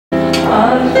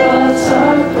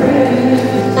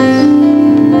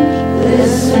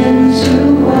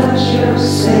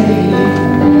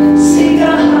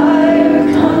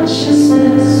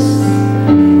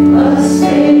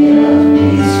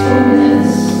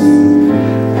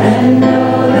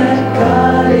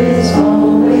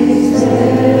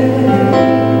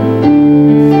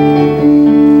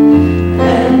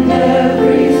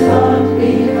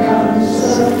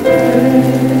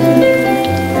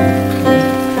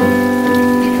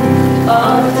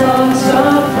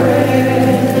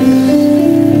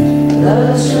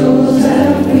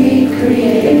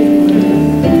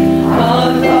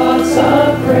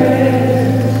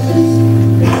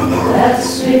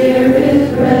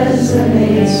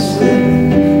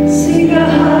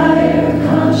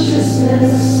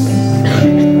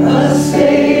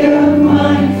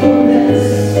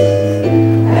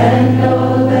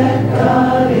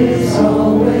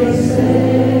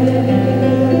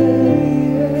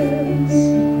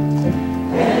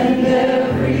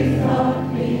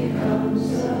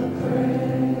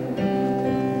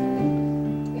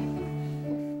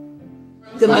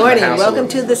Good morning. Welcome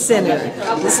to the Center.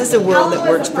 This is a world that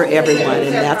works for everyone,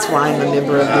 and that's why I'm a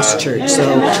member of this church. So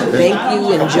thank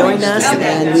you and join us,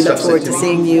 and we look forward to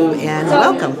seeing you, and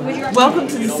welcome. Welcome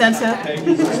to the Center,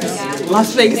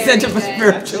 Las Vegas Center for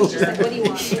Spiritual.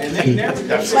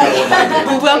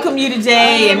 We welcome you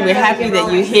today, and we're happy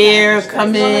that you're here.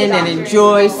 Come in and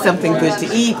enjoy something good to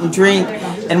eat and drink,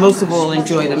 and most of all,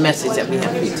 enjoy the message that we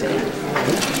have for you today.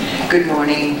 Good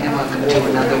morning and welcome to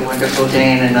another wonderful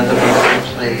day in another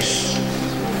wonderful place.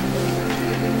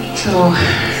 So,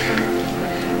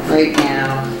 right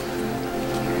now,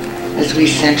 as we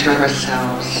center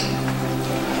ourselves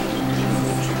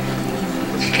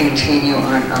to continue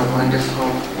on our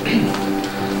wonderful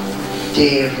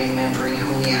day of remembering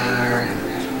who we are,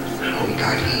 how we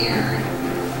got here,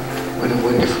 what a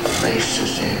wonderful place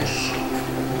this is.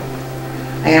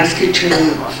 I ask you to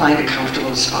find a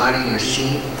comfortable spot in your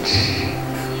seat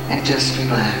and just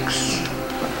relax.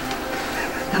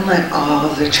 And let all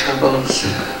the troubles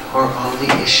or all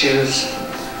the issues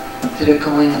that are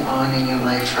going on in your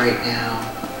life right now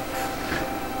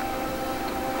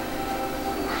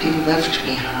be left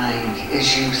behind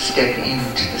as you step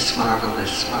into this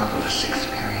marvelous, marvelous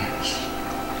experience.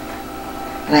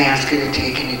 And I ask you to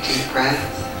take in a deep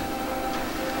breath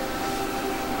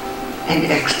and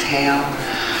exhale,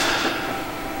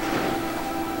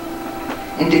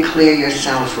 and declare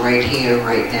yourself right here,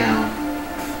 right now,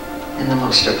 in the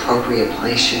most appropriate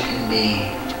place you can be.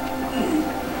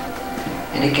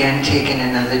 And again, take in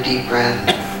another deep breath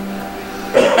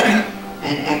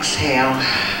and exhale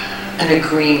an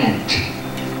agreement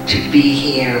to be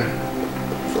here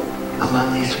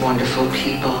among these wonderful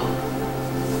people.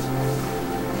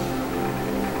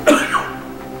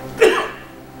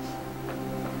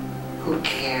 Who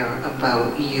care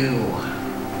about you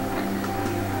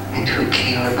and who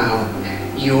care about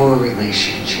your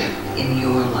relationship in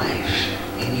your life,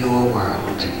 in your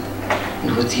world,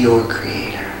 and with your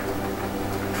Creator.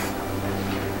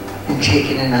 And take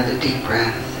in another deep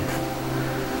breath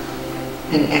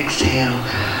and exhale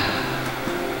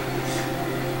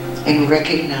and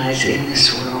recognize in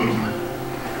this room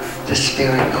the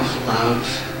spirit of love,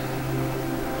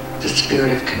 the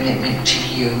spirit of commitment to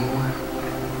you,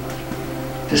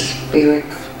 the spirit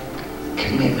of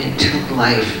commitment to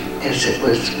life as it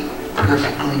was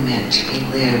perfectly meant to be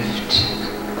lived,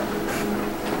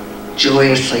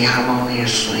 joyously,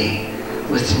 harmoniously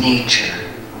with nature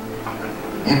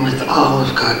and with all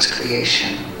of God's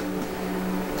creation.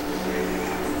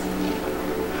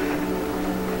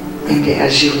 And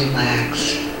as you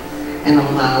relax and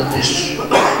allow this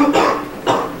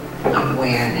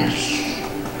awareness,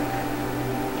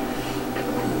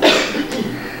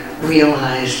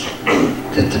 realize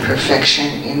that the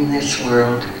perfection in this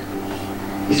world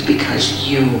is because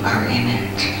you are in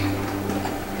it.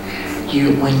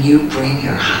 When you bring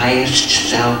your highest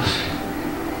self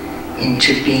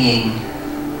into being,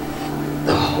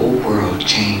 the whole world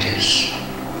changes.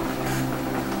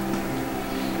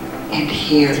 And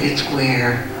here is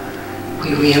where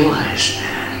we realize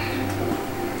that.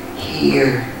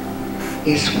 Here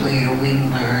is where we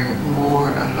learn more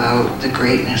about the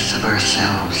greatness of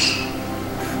ourselves.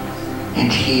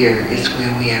 And here is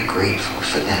where we are grateful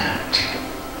for that.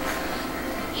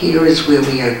 Here is where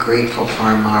we are grateful for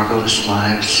our marvelous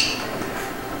lives,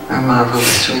 our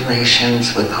marvelous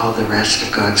relations with all the rest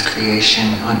of God's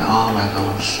creation on all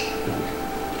levels.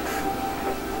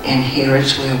 And here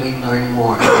is where we learn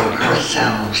more about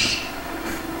ourselves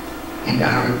and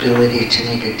our ability to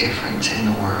make a difference in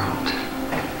the world.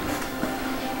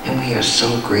 And we are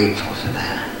so grateful for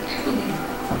that.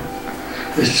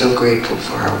 We're so grateful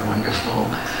for our wonderful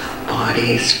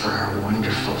bodies, for our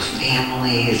wonderful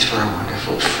families, for our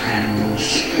wonderful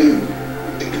friends,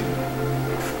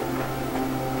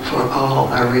 for all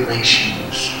our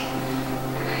relations.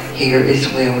 Here is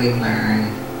where we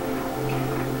learn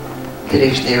that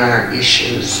if there are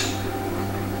issues,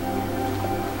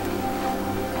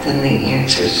 then the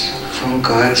answers from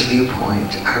God's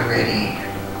viewpoint are ready.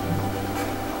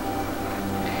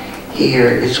 Here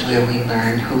is where we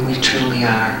learn who we truly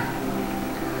are,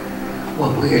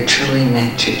 what we are truly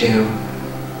meant to do,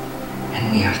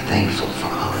 and we are thankful for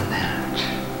all of that.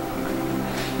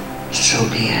 So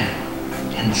be it,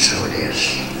 and so it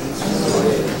is.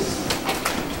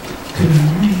 Good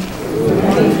morning.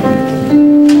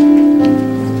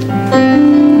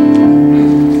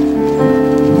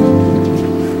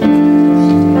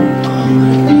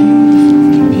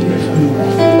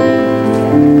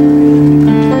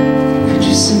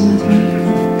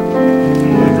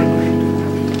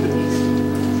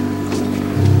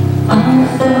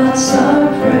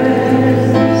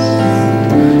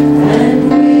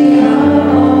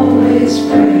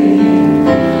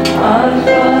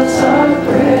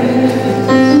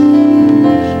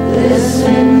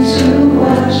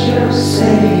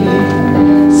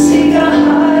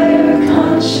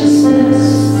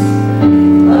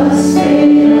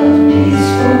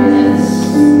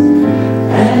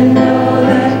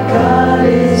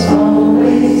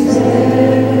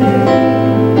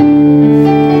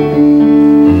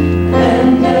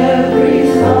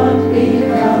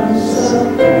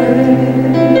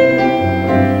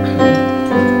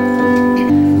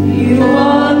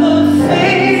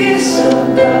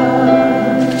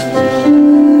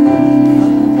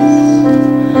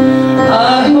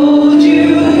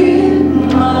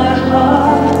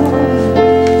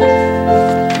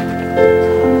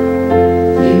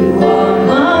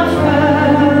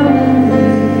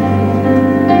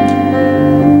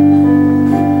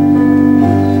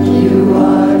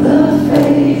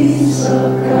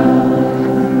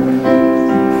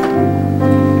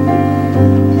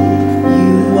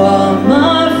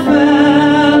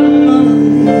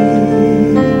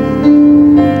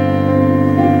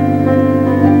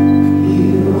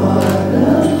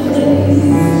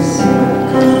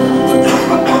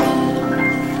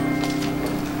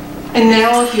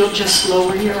 Just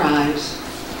lower your eyes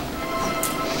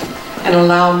and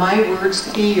allow my words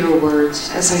to be your words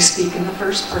as I speak in the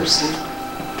first person.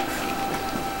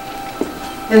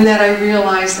 And that I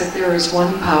realize that there is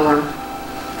one power,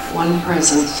 one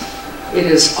presence. It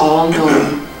is all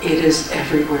knowing. It is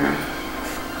everywhere.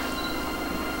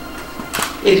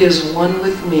 It is one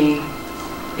with me.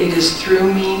 It is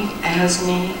through me, as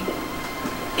me.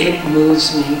 It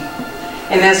moves me.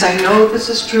 And as I know this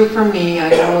is true for me, I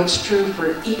know it's true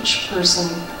for each person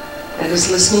that is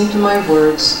listening to my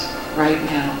words right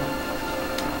now.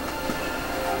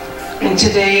 And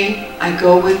today, I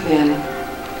go within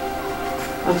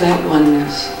of that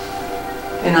oneness,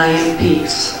 and I am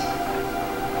peace.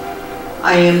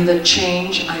 I am the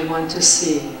change I want to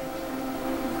see.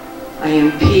 I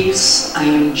am peace, I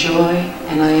am joy,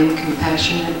 and I am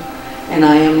compassionate, and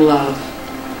I am love.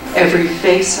 Every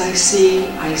face I see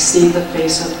the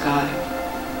face of God.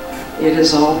 It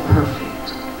is all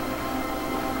perfect.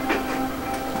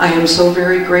 I am so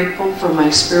very grateful for my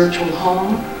spiritual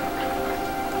home,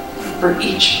 for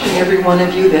each and every one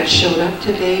of you that showed up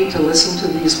today to listen to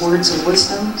these words of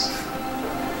wisdoms.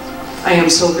 I am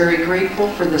so very grateful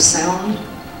for the sound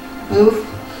booth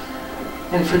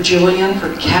and for Julian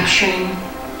for capturing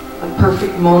the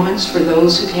perfect moments for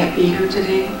those who can't be here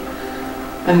today.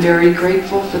 I'm very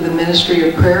grateful for the Ministry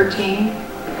of Prayer team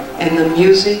and the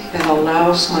music that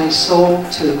allows my soul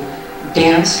to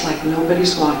dance like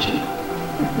nobody's watching.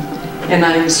 And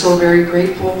I am so very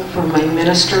grateful for my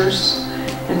ministers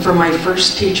and for my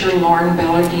first teacher, Lauren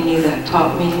Ballardini, that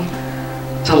taught me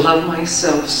to love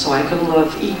myself so I can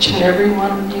love each and every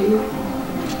one of you.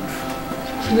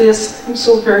 For this, I'm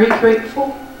so very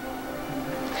grateful.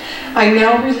 I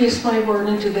now release my word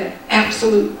into the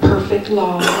absolute perfect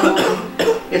law,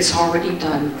 knowing it's already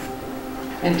done.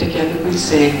 And together we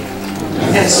say,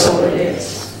 and so it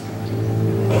is.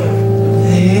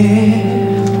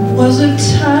 There was a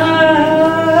time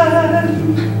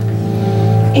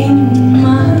in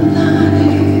my life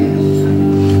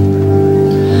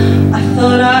I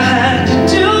thought I had to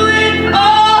do it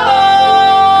all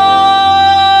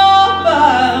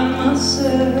by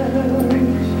myself,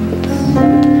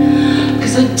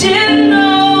 'cause I didn't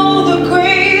know the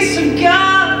grace of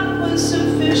God was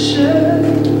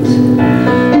sufficient.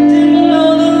 Didn't know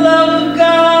the love of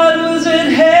God was at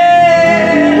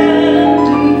hand.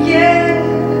 And yet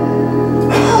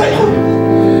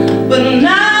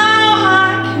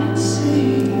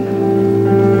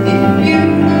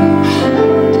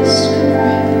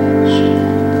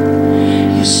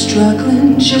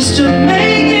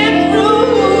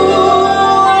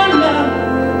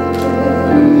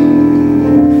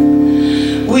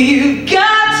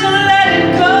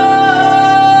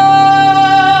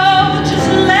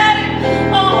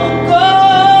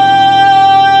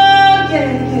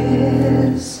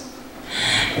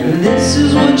And this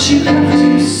is what you have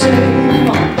to say. Come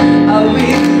on. I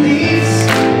release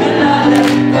and I let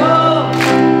go.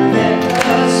 Let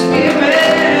the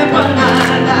Spirit run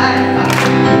my life.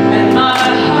 And my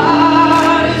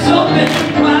heart is open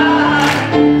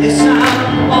wide. Yes,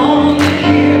 I'm only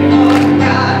here for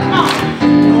God. Come on.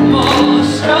 No more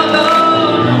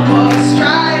struggle, no more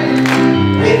strife.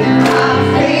 With my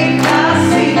faith I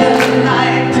see the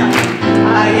light.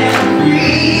 I am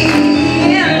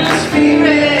free in the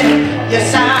Spirit.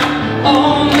 Yes, I'm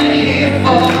only here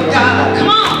for God. Come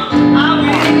on. I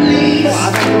release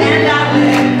and I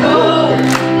let go.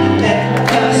 Let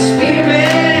the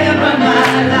Spirit run my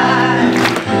life.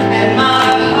 And my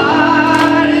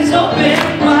heart is open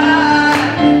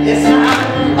wide. Yes,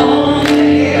 I'm only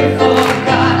here for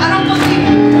God. I don't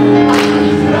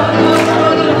believe I'm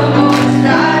no more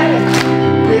strife.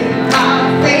 With my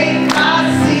faith I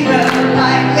see the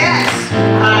light. Yes,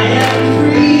 I am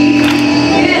free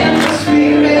in the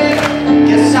Spirit.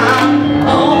 Yes, I'm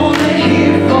only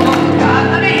here for God.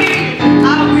 Let me hear you.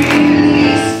 I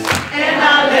release and I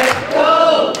let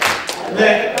go.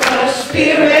 Let the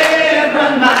Spirit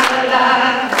run my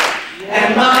life. And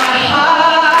my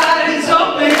heart is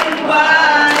open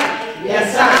wide. Yes,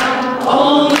 I'm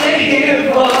only here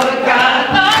for God.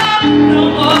 Oh, no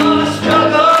more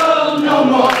struggle, no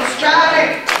more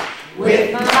strife. With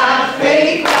my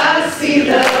faith I see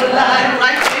the light.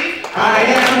 I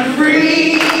am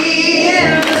free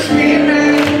in the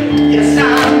Spirit. Yes,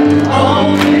 I'm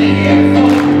only here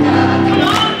for God. Come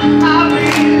on, I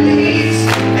release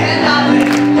and I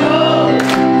let go.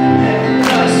 Let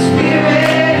the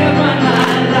Spirit run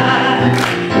my life.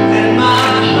 And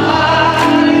my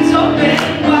heart is open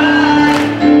wide.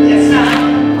 Yes,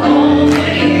 I'm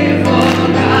only here for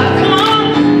God. Come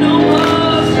on, no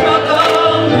more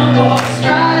struggle, no more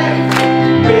strife.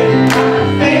 With my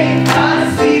faith I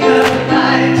see the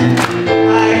light.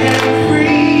 I am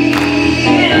free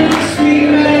in the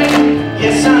Spirit.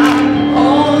 Yes, I'm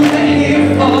only here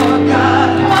for God.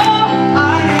 Oh, I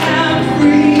am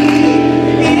free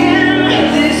in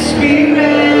this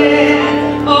Spirit.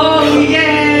 Oh,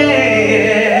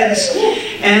 yes.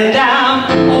 And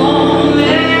I'm only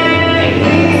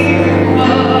here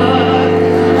for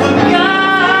God.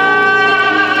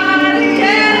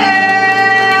 Yes.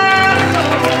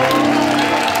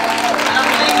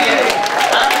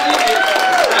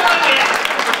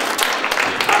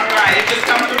 All right, if it's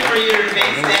comfortable for you to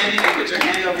remain standing and put your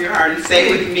hand over your heart and say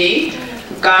with me,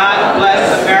 God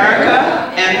bless America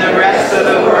and the rest of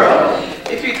the world.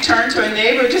 If you turn to a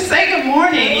neighbor, just say good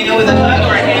morning, you know, with a hug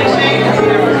or a handshake.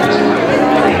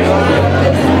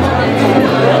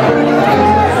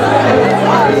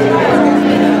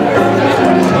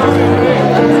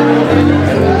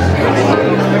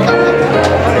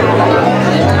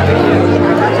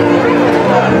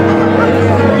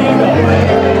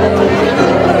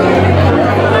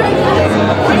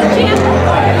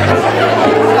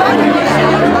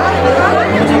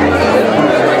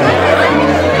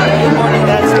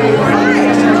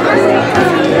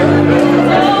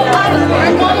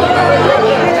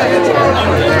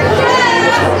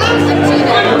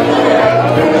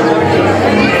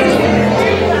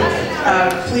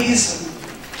 Please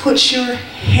put your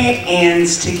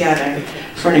hands together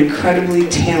for an incredibly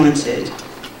talented,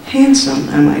 handsome,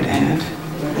 I might add,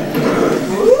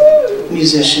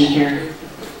 musician here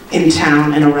in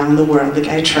town and around the world. The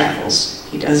guy travels.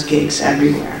 He does gigs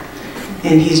everywhere.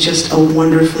 And he's just a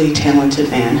wonderfully talented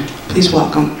man. Please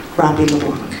welcome Robbie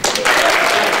LeBlanc.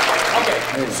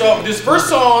 Okay, so this first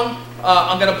song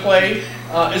I'm going to play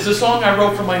is a song I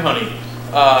wrote for my honey.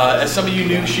 As some of you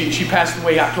knew, she passed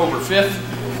away October 5th,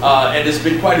 and it's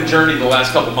been quite a journey the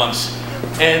last couple months.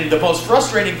 And the most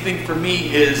frustrating thing for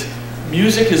me is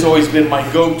music has always been my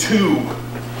go-to.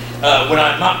 When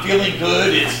I'm not feeling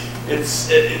good,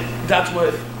 that's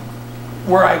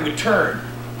where I would turn.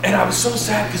 And I was so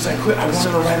sad because I wanted to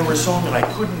write her a song and I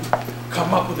couldn't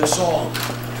come up with a song.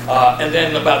 And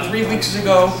then about 3 weeks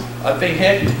ago, a thing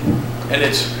hit, and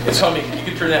it's humming. You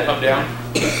can turn that hum down.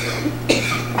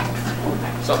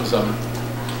 Something.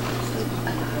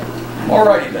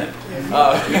 Alrighty then.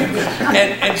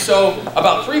 And so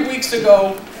about 3 weeks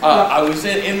ago, I was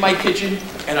in my kitchen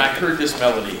and I heard this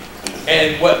melody.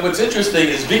 And what's interesting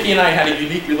is Vicki and I had a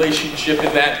unique relationship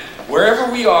in that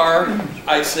wherever we are,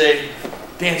 I'd say,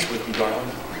 dance with me, darling.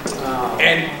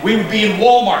 And we would be in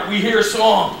Walmart, we hear a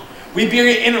song. We'd be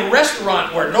in a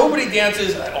restaurant where nobody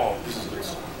dances. Oh, this is a good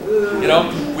song. You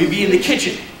know, we'd be in the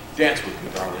kitchen, dance with me,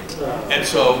 darling. And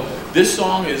so this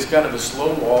song is kind of a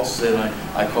slow waltz, and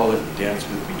I call it Dance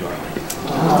With Me, Darling.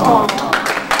 Aww.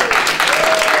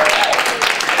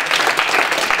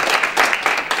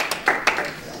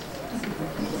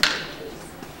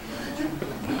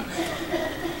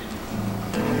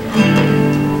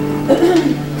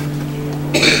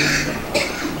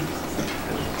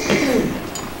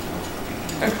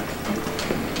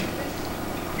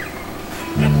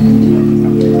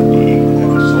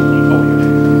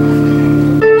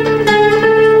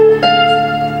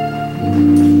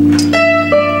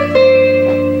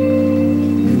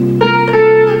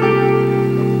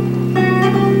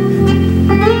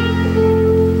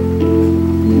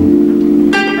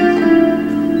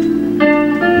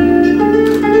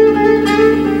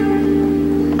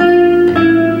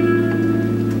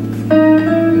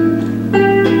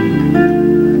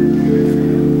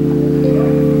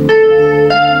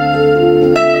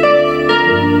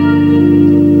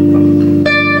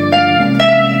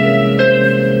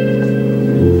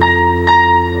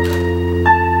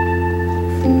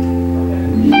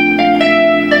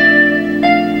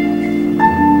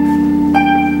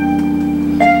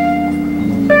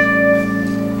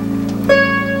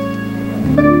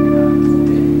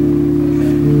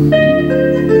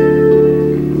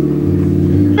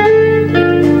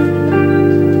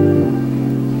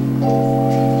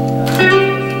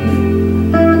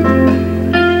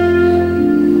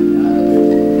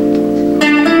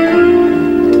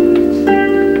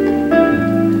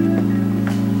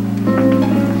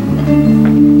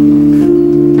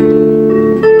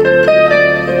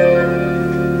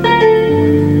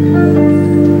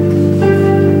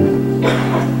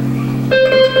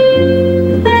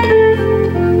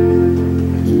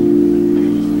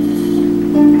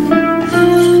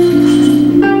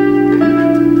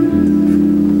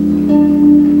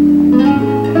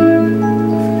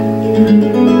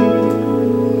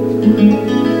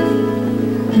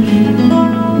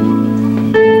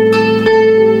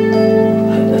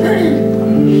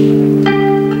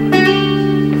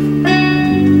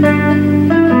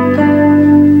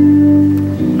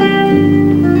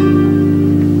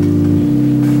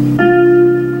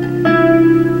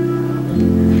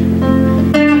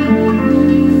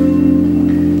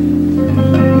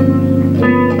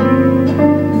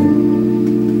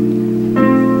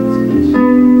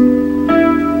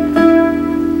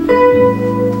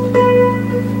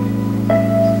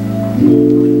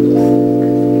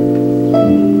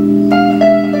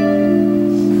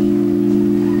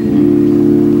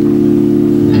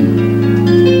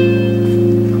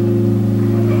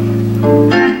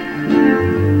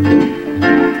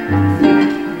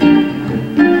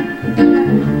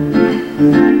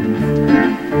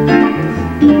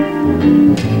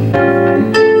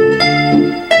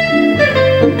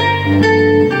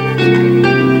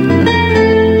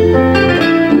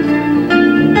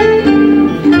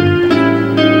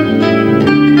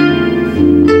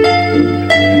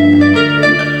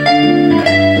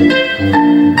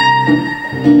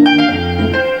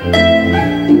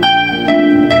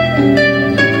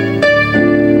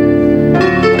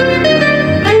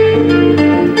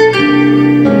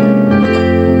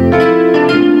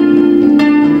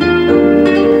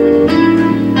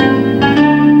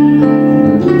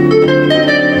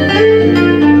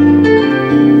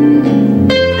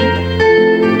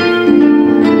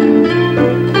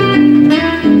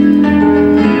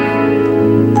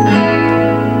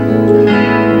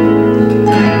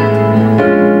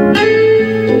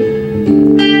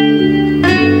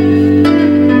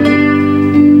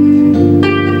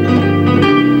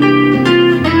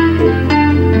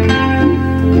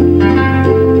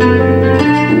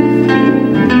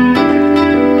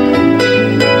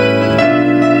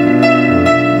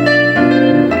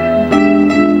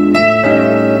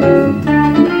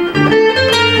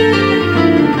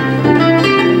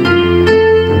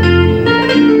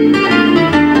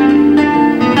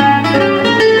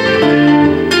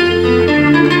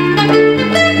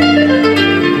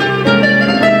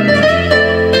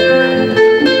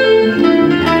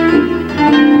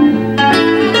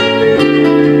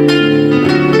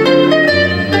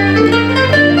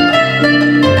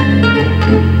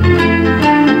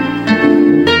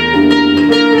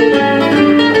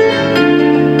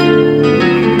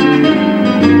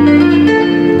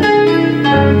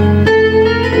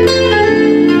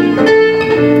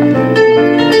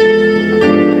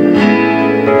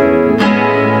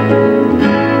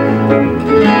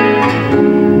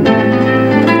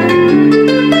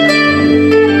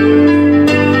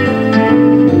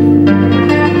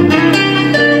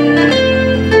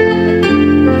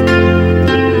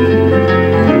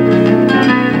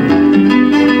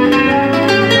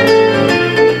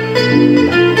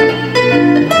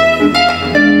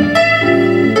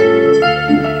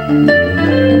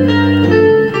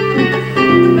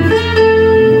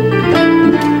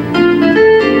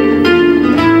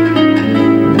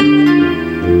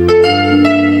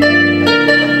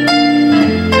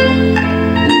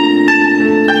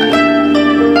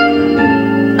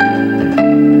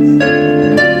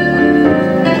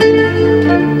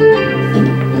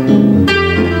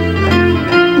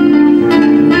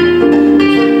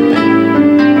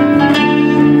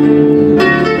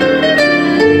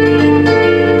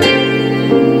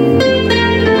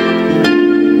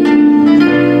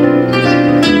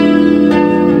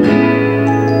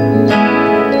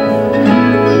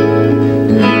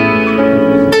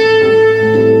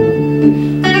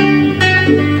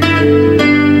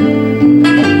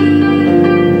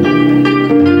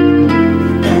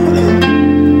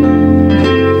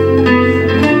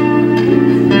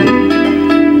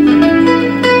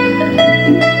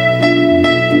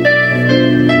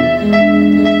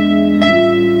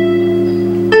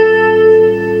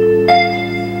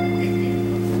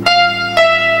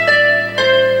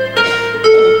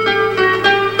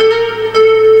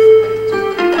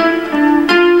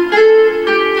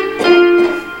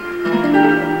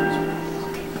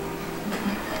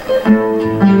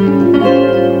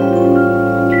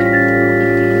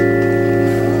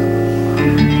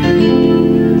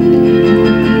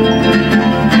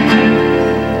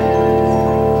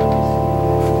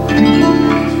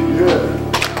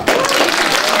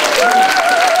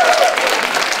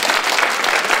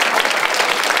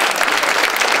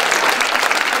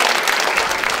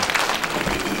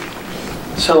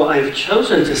 So I've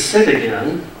chosen to sit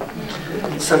again.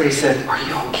 Somebody said, "Are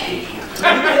you okay?"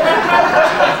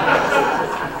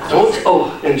 Don't,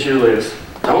 oh, and Julius,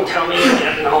 don't tell me you're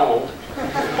getting old.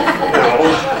 No.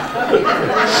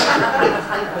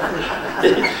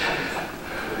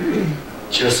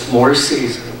 Just more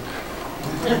seasoned.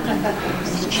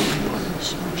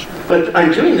 But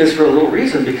I'm doing this for a little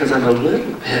reason, because I'm a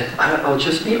little bit, I'll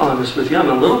just be honest with you,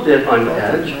 I'm a little bit on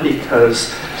edge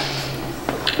because,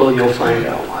 well, you'll find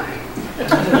out why.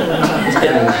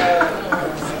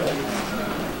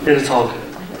 And it's all good.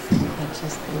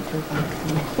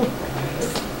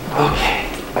 Okay.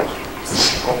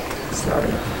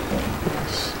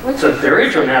 It's a very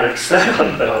dramatic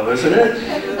setup, though, isn't it?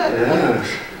 Yes.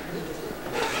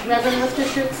 Reverend, what's your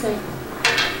shirt say?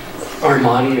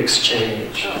 Armani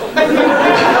Exchange.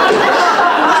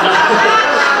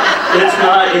 It's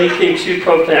not anything too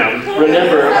profound.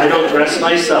 Remember, I don't dress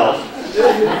myself.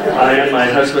 I am my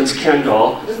husband's Ken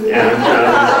doll, and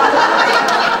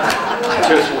I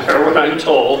just wear what I'm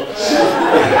told.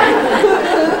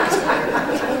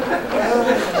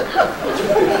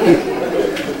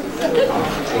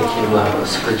 Thank you,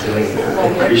 Lois, for doing that. I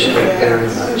appreciate it very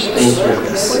much. Thank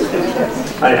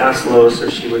you. I asked Lois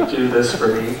if she would do this for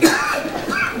me.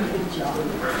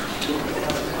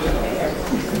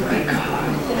 My God.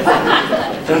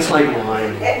 That's like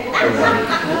wine.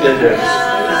 It is.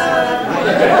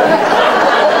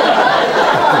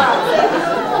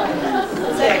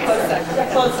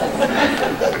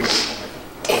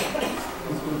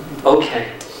 Okay.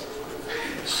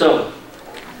 So,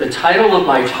 the title of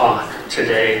my talk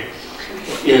today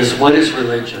is "What is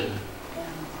Religion?"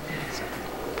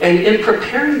 And in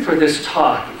preparing for this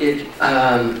talk,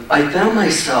 I found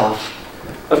myself,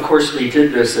 of course we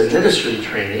did this in ministry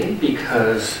training,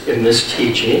 because in this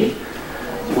teaching,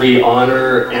 we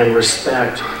honor and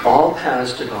respect all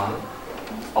paths to God,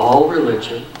 all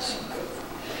religions.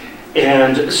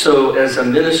 And so as a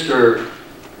minister,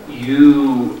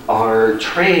 you are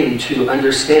trained to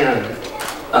understand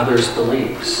others'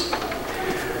 beliefs.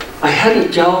 I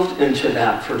hadn't delved into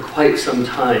that for quite some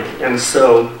time, and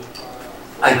so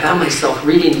I found myself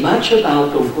reading much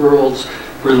about the world's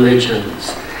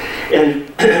religions.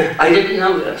 And I didn't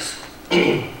know this,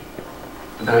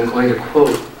 but I'm going to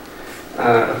quote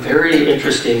a very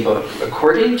interesting book.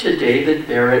 According to David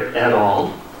Barrett et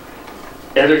al.,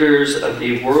 editors of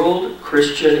the World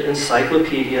Christian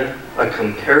Encyclopedia, a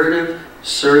comparative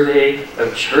survey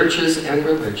of churches and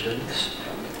religions,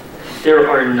 there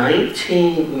are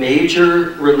 19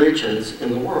 major religions in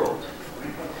the world,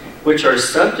 which are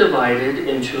subdivided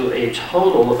into a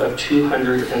total of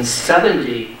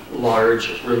 270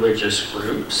 large religious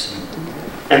groups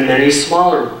and many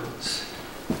smaller ones.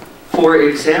 For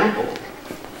example,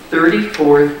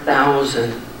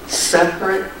 34,000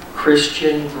 separate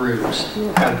Christian groups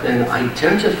have been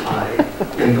identified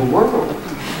in the world.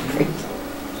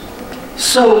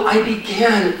 So I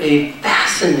began a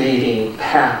fascinating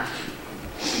path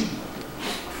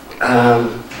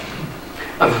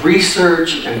of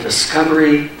research and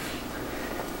discovery,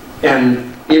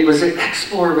 and it was an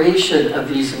exploration of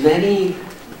these many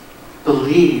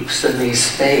beliefs and these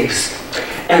faiths.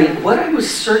 And what I was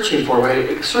searching for, what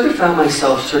I sort of found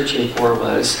myself searching for,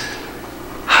 was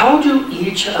how do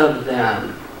each of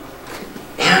them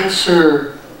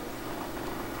answer,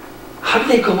 how do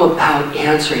they go about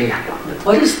answering,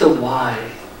 what is the why?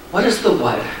 What is the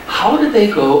what? How do they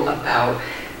go about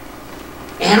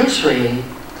answering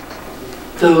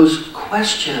those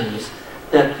questions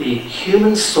that the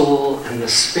human soul and the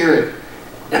spirit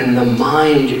and the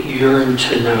mind yearn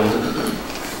to know?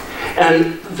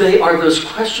 And they are those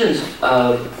questions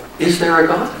of, is there a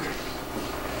God?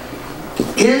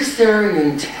 Is there an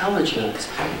intelligence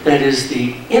that is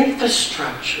the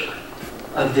infrastructure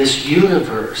of this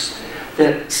universe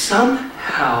that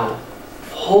somehow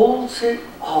holds it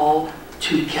all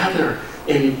together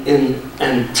in an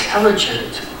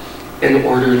intelligent and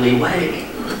orderly way?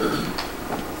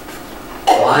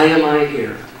 Why am I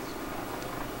here?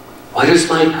 What is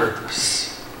my purpose?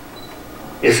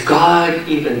 Is God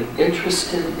even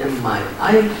interested in my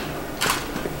life?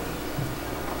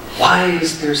 Why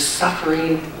is there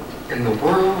suffering in the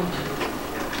world?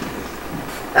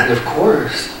 And of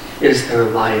course, is there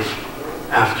life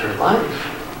after life?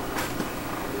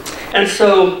 And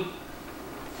so,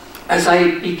 as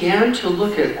I began to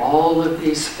look at all of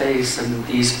these faiths and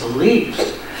these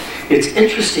beliefs, it's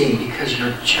interesting because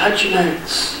your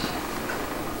judgments,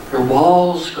 your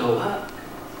walls go up.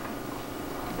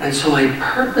 And so I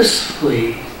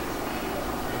purposefully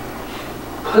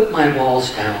put my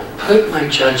walls down, put my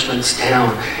judgments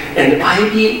down, and I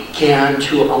began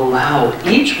to allow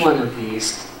each one of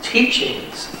these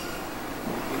teachings,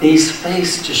 these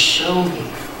faiths, to show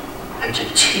me and to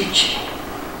teach me.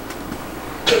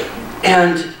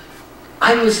 And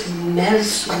I was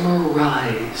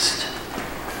mesmerized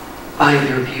by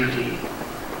their beauty.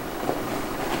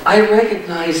 I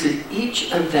recognized that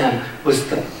each of them was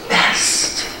the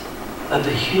best of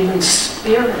the human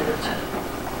spirit.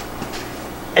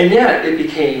 And yet it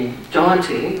became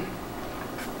daunting.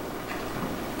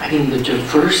 I mean, the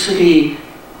diversity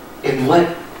in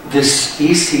what this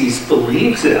species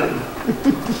believes in.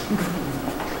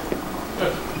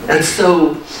 And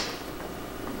so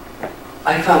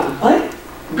I thought, what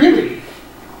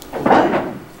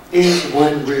is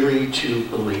one really to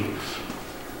believe?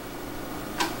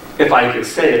 If I could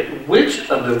say it, which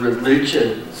of the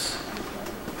religions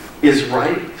is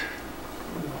right?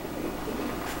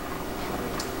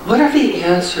 What are the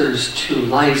answers to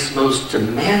life's most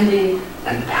demanding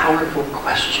and powerful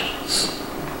questions?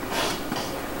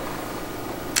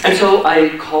 And so I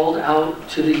called out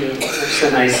to the universe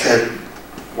and I said,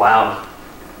 wow,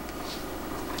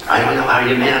 I don't know how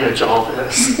you manage all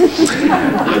this.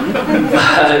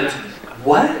 But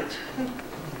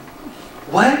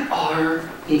what are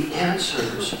the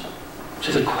answers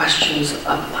to the questions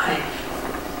of life?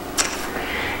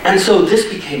 And so this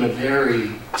became a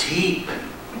very deep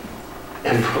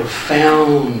and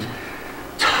profound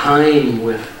time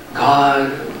with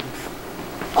God,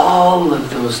 all of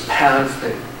those paths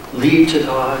that lead to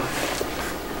God.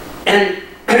 And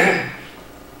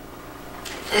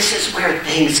this is where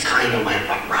things kind of went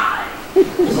awry.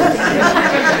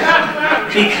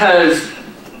 Because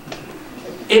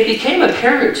it became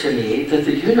apparent to me that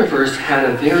the universe had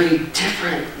a very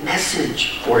different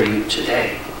message for you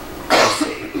today.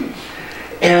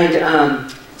 And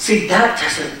see, that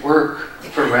doesn't work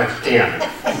for Rev Dan.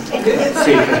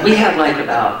 See, because we had like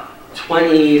about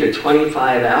 20 to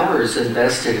 25 hours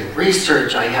invested in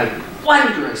research. I had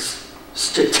wondrous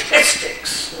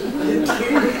statistics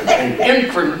and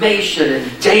information and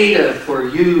data for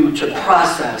you to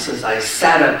process as I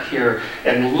sat up here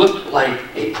and looked like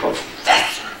a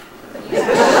professor.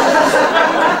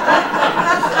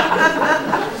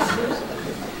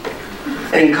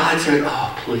 And God said,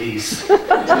 oh, please. We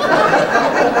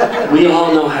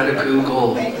all know how to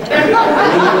Google. Leave it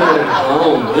at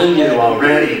home, will you,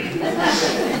 already?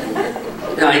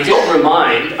 Now, I didn't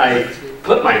remind. I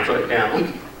put my foot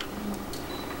down.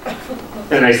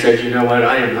 And I said, you know what,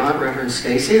 I am not Reverend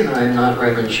Stacy and I am not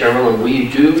Reverend Cheryl, and we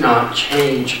do not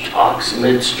change talks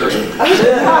midstream.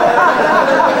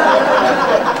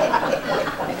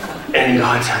 And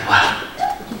God said, well,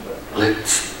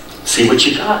 let's see what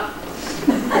you got.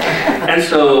 And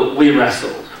so we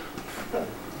wrestled.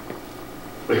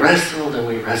 We wrestled and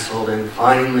we wrestled, and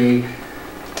finally,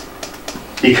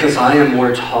 because I am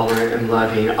more tolerant and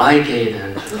loving, I gave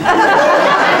in.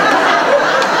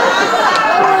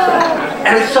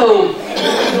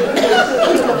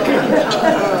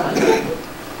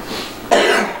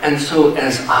 And so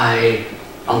as I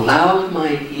allowed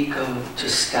my ego to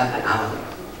step out,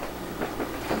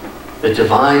 the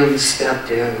divine stepped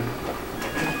in.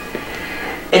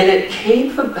 And it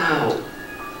came about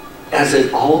as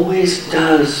it always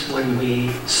does when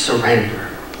we surrender.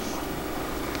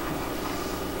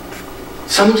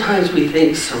 Sometimes we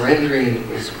think surrendering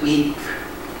is weak,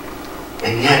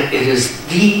 and yet it is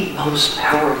the most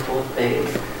powerful thing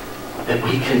that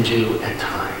we can do at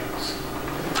times.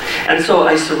 And so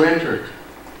I surrendered.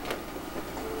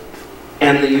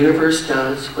 And the universe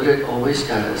does what it always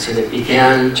does, and it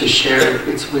began to share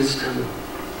its wisdom.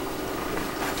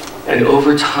 And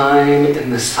over time,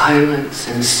 in the silence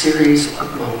and series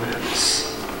of moments,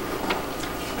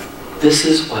 this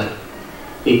is what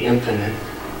the infinite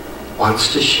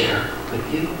wants to share with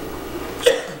you.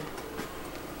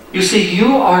 You see,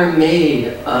 you are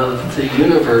made of the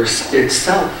universe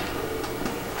itself.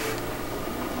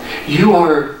 You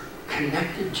are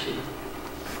connected to.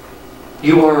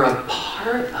 You are a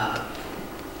part of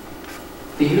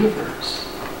the universe.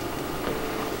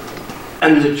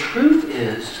 And the truth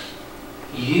is,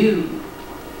 you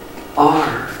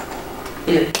are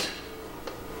it.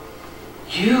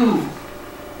 You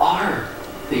are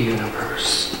the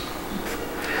universe.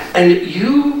 And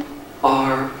you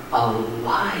are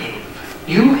alive.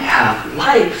 You have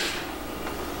life.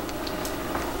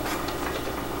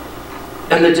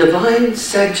 And the divine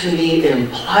said to me,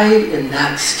 implied in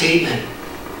that statement,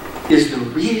 is the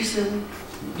reason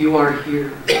you are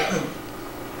here.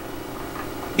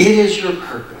 It is your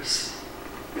purpose.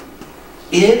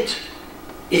 It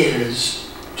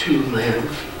is to live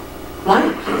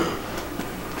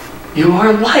life. You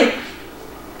are life.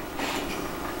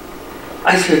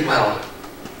 I said, well,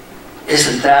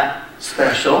 isn't that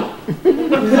special?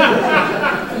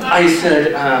 I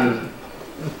said,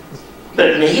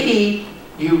 but maybe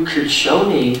you could show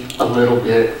me a little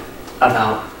bit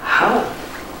about how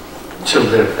to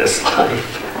live this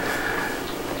life.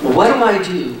 What do I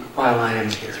do while I am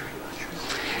here?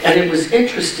 And it was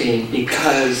interesting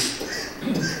because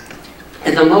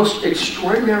in the most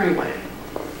extraordinary way,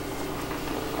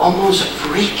 almost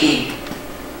freaky,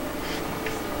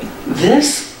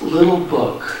 this little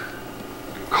book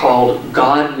called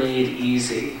God Made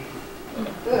Easy,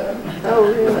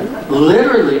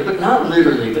 literally, but not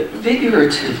literally, but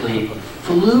figuratively,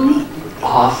 flew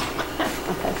off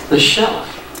the shelf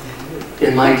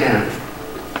in my den.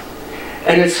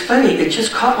 And it's funny, it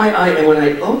just caught my eye, and when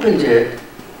I opened it,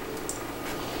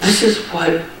 this is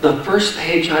what the first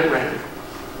page I read.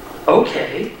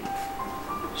 Okay,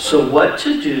 so what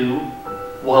to do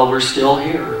while we're still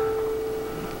here?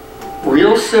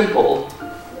 Real simple,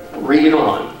 read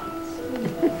on.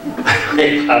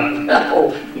 I thought,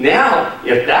 well, now,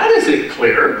 if that isn't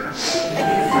clear,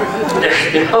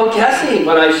 there's no guessing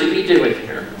what I should be doing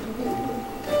here.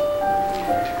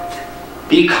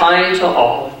 Be kind to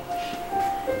all,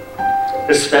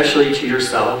 especially to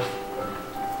yourself.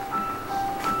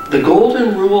 The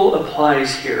golden rule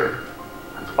applies here,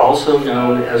 also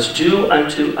known as do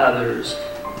unto others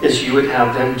as you would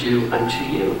have them do unto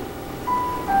you.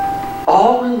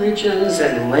 All religions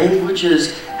and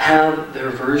languages have their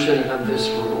version of this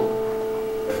rule.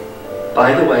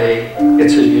 By the way,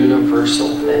 it's a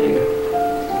universal thing.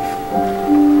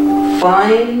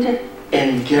 Find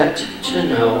and get to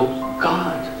know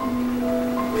God.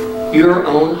 Your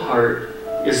own heart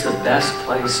is the best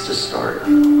place to start.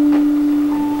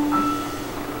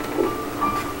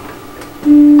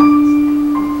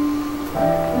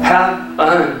 Have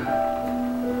fun.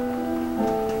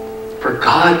 For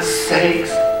God's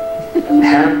sakes,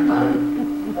 have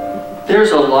fun.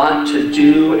 There's a lot to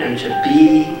do and to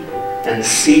be and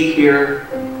see here.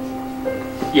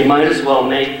 You might as well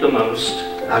make the most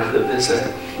out of the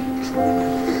visit.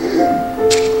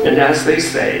 And as they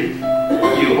say,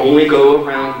 you only go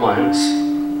around once,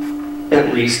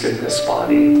 at least in this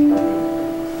body.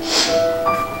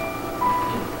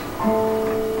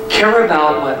 Care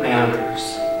about what matters.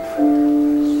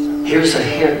 Here's a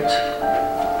hint.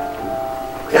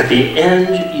 At the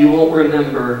end, you won't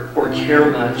remember or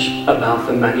care much about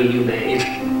the money you made.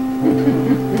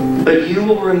 But you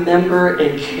will remember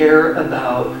and care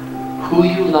about who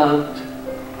you loved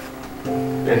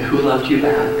and who loved you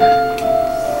back.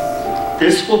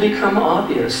 This will become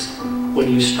obvious when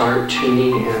you start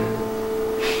tuning in.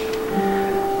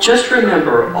 Just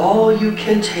remember, all you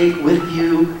can take with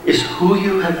you is who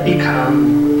you have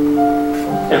become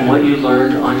and what you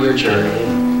learned on your journey.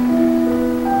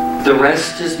 The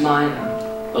rest is Maya,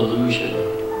 illusion.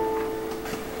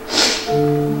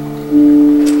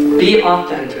 Be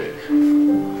authentic.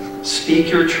 Speak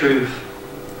your truth.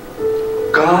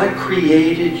 God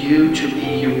created you to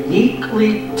be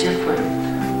uniquely different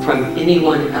from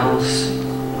anyone else.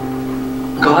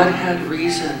 God had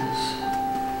reasons.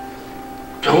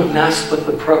 Don't mess with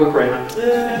the program.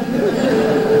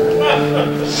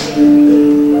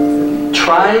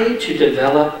 Try to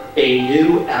develop a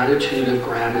new attitude of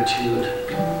gratitude.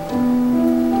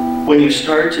 When you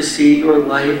start to see your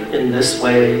life in this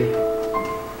way,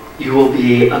 you will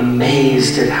be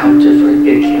amazed at how different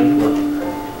it can look.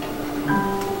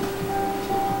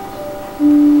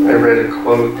 I read a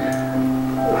quote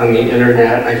on the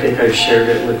internet, I think I've shared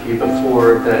it with you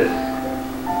before, that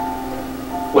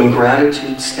when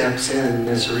gratitude steps in,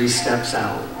 misery steps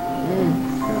out.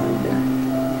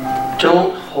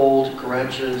 Don't hold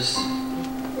grudges.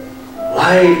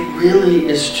 Life really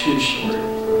is too short.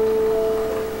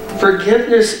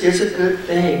 Forgiveness is a good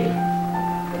thing.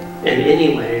 And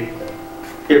anyway,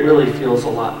 it really feels a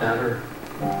lot better.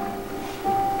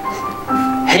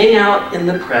 Hang out in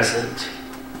the present,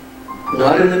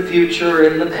 not in the future or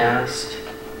in the past.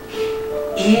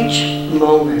 Each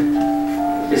moment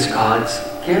is God's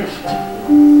gift.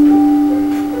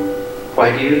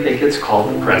 Why do you think it's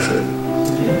called the present?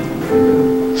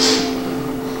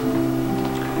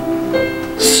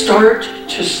 Start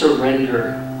to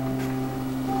surrender.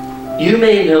 You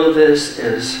may know this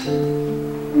as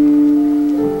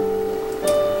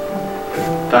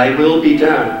thy will be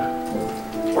done,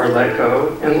 or let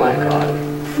go and let God.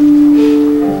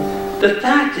 The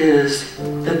fact is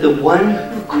that the one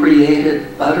who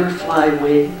created butterfly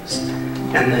wings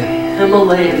and the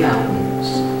Himalayan mountains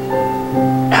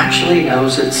actually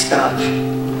knows its stuff.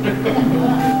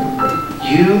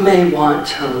 you may want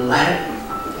to let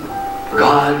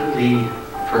God lead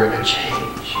for a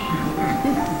change.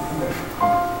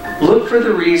 Look for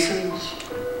the reasons.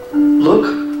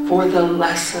 Look for the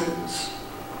lessons.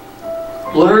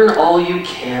 Learn all you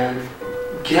can.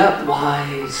 Get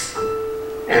wise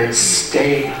and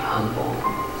stay humble.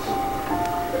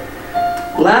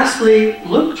 Lastly,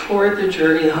 look toward the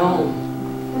journey home.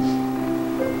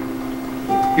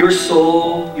 Your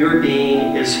soul, your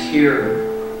being is here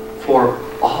for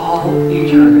all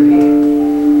eternity.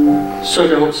 So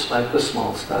don't sweat the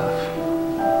small stuff.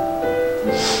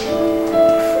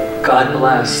 God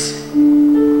bless.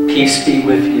 Peace be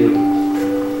with you.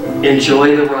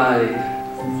 Enjoy the ride.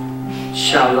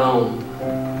 Shalom.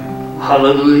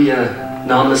 Hallelujah.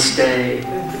 Namaste.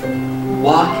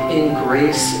 Walk in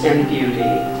grace and beauty.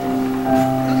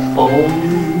 Om.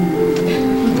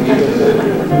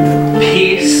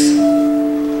 Peace.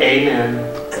 Amen.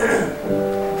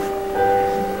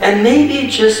 And maybe,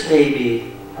 just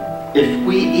maybe, if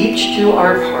we each do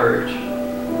our part,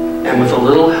 and with a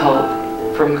little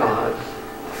help from God,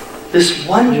 this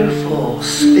wonderful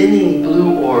spinning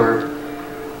blue orb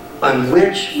on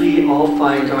which we all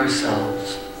find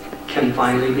ourselves can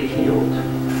finally be healed.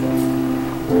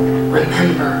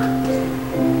 Remember,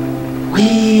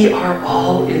 we are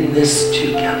all in this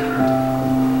together.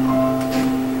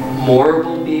 More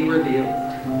will be revealed.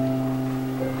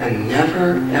 And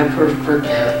never ever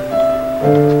forget,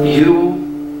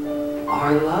 you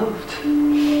are loved.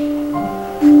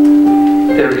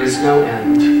 There is no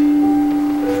end.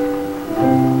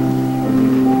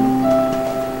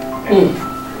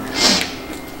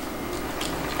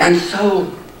 And so,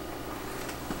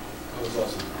 That was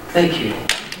awesome. thank you.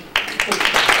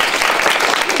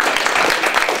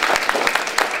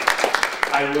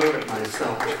 I wrote it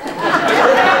myself.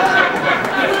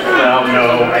 Well,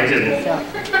 no, I didn't.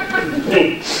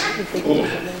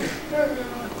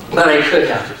 But I could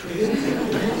have.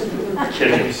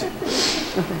 Kidding.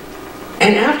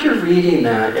 And after reading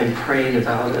that and praying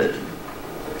about it,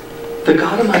 the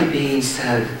God of my being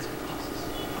said,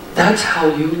 that's how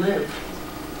you live.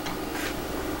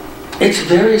 It's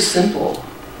very simple.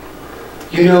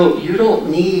 You know, you don't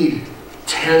need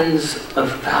tens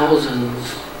of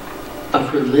thousands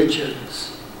of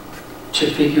religions to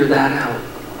figure that out.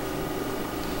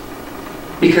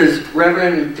 Because,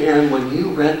 Reverend Dan, when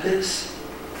you read this,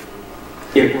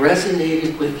 it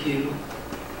resonated with you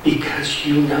because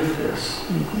you know this.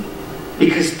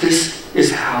 Because this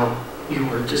is how you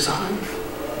were designed.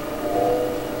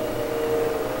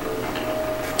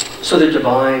 So the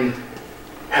divine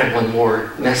had one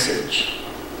more message.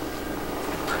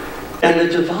 And the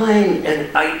divine,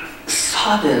 and I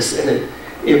saw this, and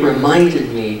it reminded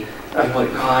me of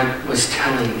what God was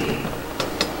telling me.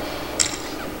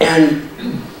 And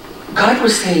God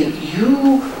was saying,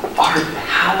 you are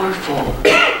powerful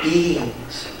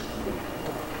beings.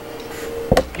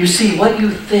 You see, what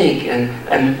you think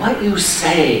and what you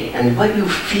say and what you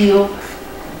feel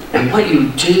and what you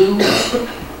do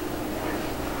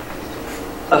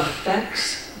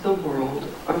affects the world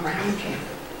around you.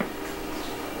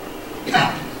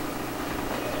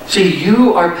 See,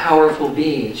 you are powerful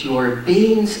beings. You are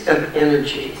beings of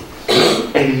energy.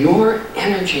 And your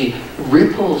energy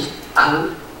ripples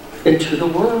out into the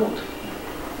world.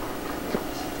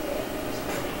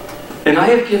 And I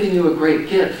have given you a great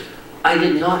gift. I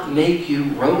did not make you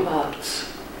robots.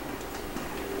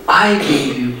 I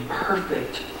gave you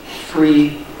perfect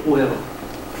free will.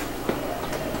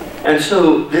 And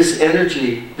so this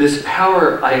energy, this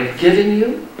power I have given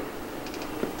you,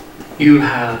 you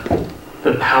have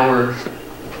the power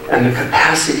and the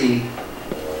capacity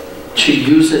to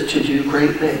use it to do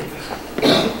great things.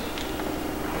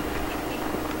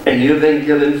 And you've been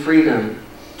given freedom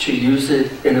to use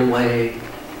it in a way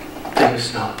that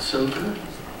is not so good.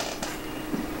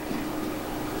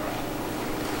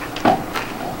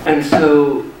 And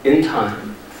so, in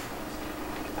time,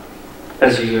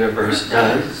 as the universe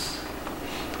does,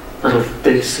 little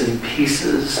bits and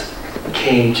pieces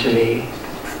came to me.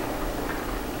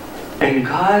 And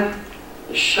God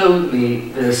showed me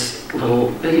this little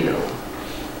video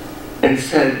and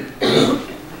said,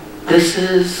 this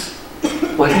is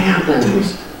what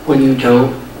happens when you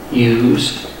don't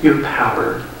use your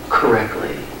power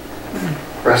correctly.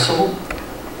 Russell?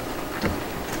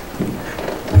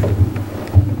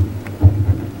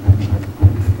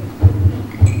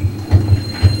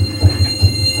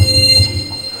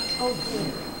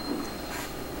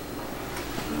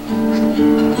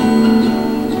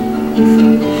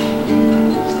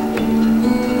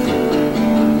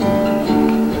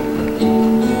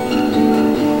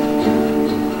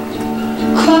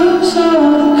 Close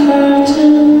all the curtains.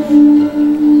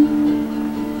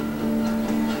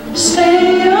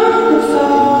 Stay on the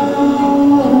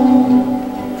phone.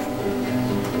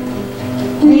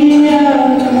 We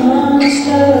are the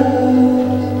monsters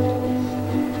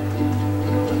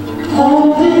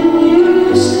holding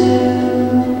you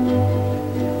still.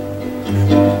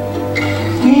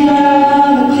 We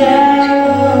are the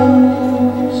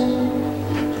gallows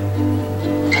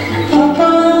up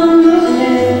on the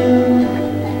hill.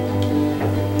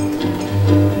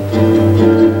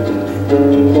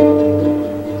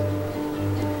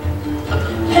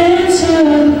 Answer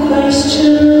the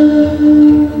question.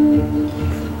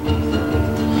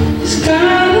 Is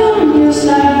God on your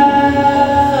side?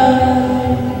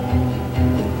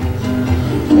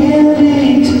 We'll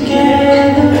be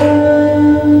together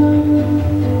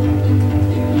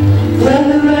when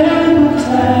the rain will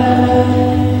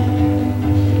tide.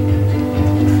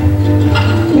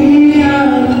 We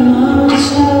are the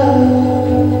monsters.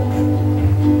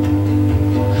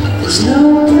 There's no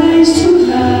place to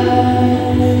hide.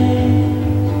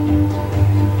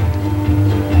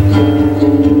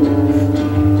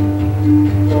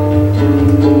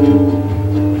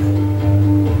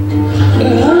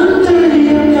 Under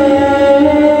your bed,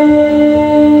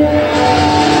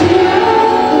 we are the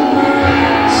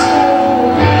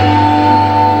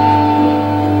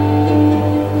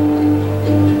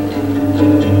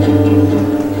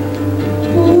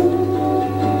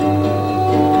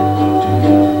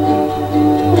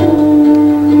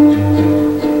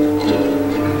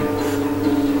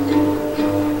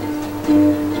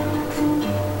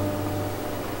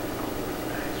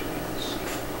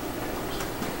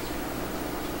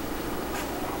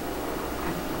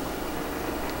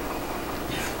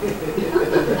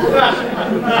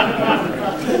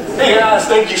Hey guys,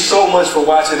 thank you so much for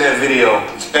watching that video.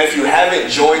 And if you haven't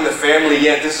joined the family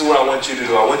yet, this is what I want you to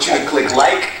do. I want you to click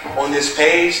like on this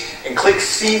page and click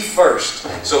see first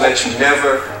so that you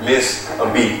never miss a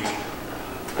beat.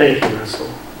 Thank you, Russell.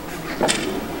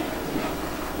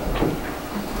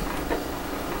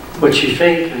 What you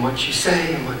think and what you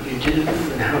say and what you do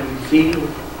and how you feel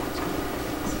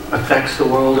affects the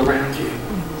world around you.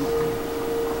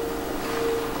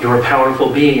 You're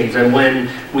powerful beings, and when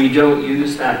we don't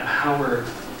use that power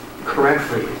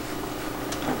correctly,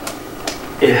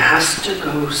 it has to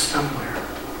go somewhere.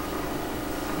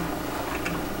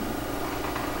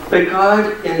 But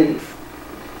God, in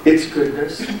its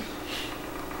goodness,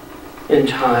 in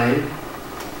time,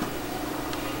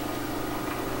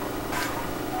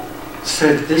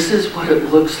 said this is what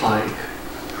it looks like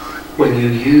when you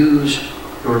use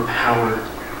your power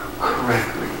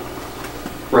correctly.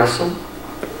 Russell,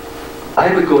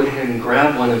 I would go ahead and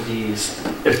grab one of these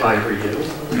if I were you.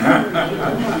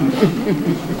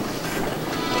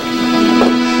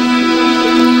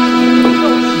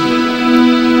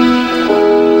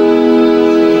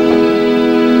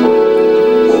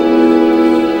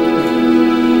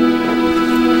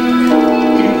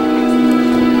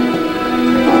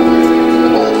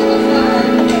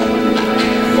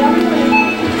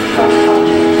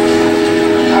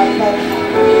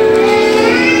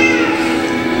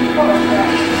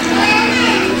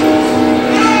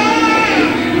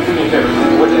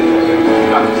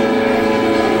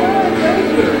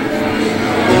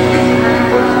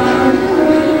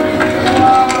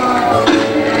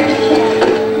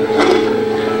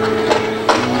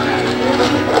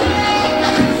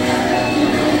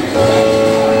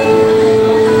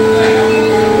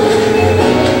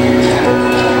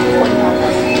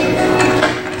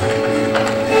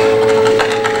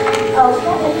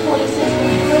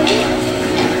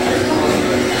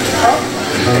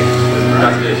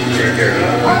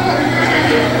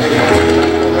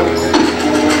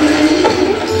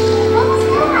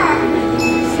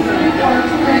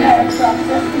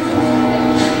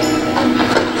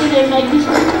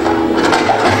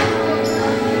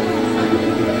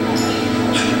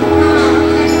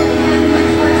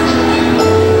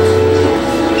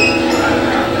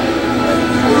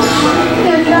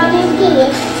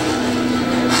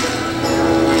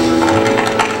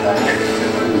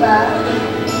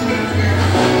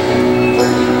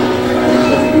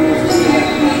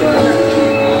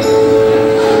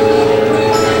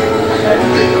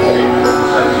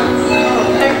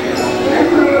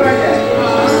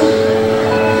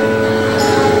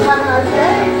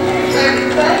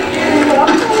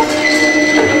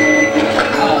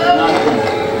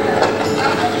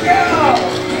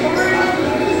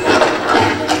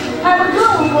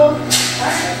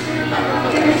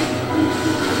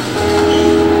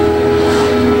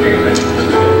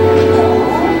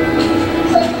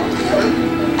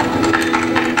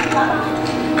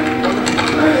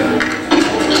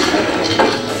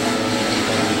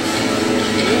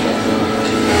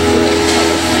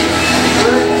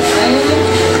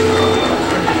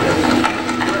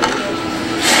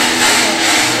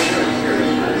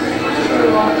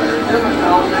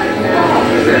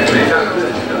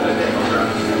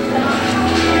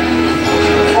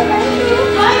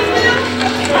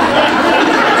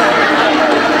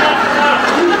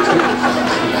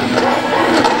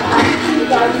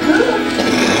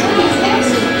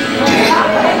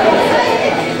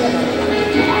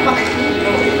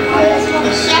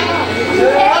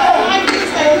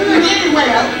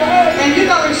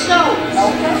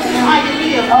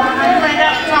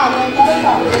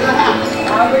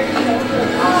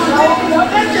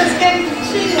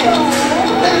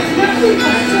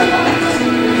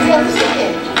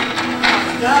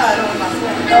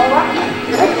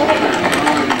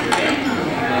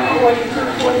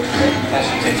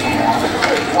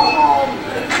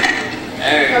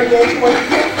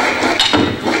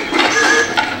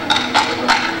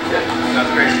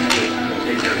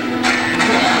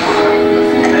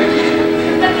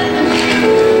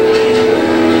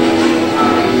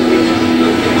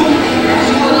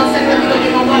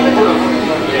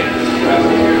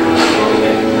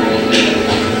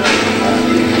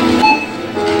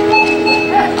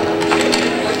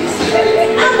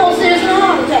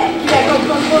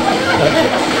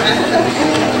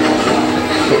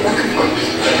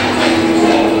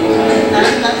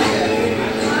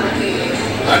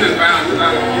 I just found, you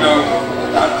know,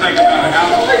 I think about how.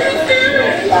 Are you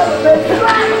serious?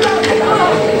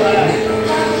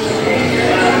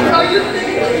 Are you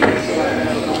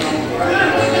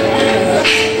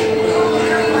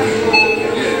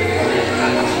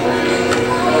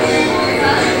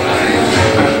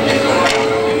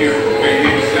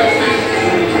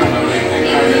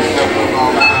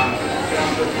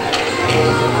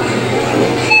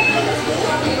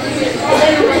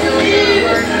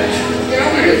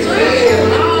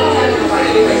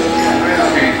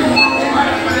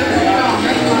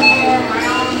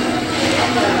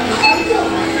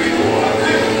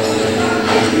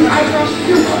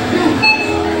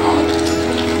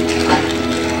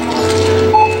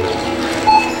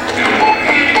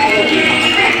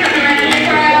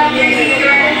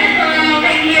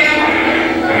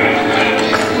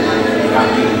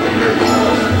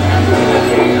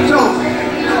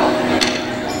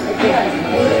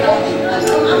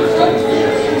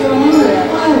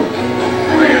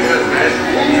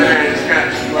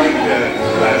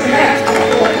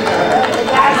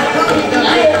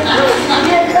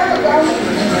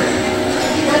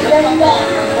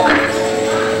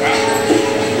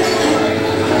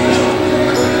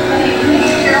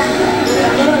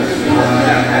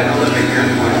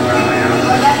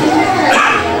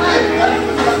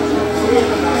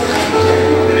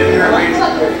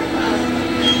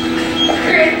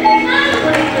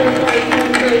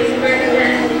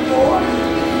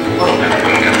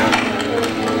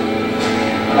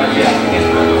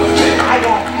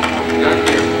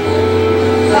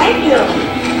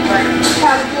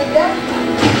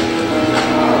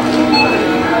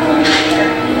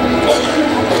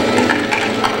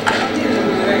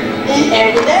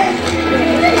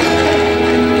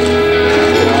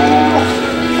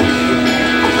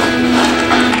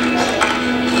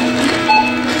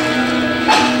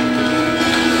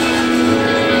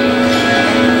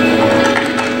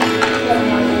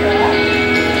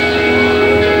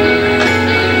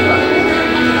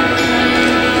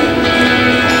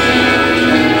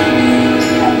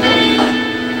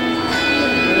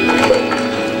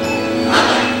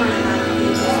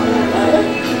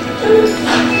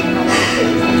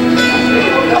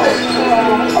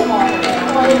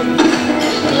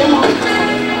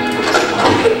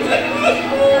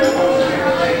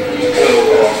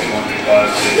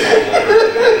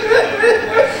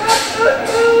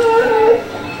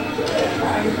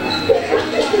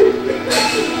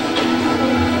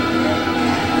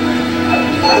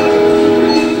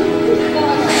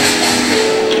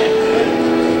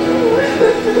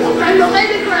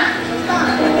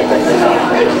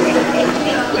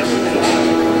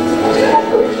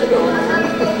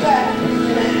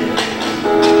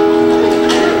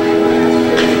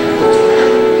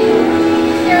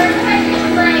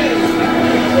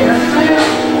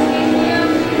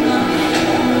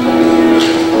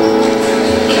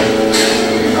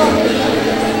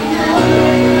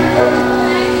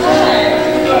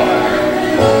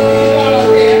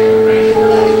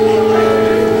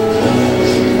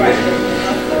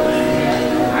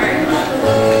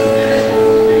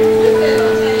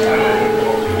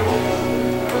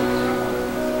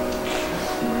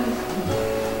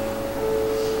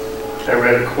I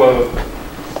read a quote,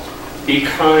 "Be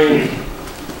kind.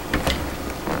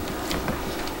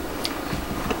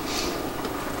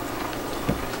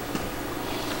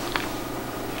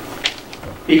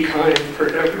 Be kind for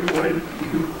everyone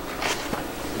you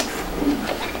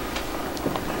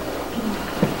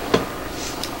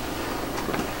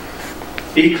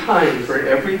Be kind for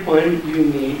everyone you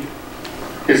meet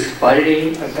is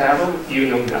fighting a battle you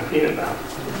know nothing about."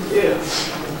 Yeah.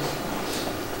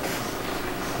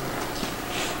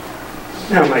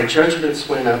 Now my judgments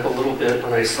went up a little bit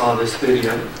when I saw this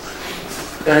video.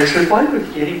 And I said, why would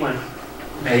anyone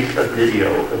make a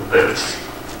video of this?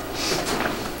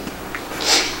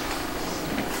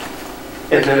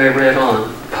 And then I read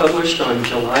on, published on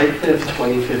July 5th,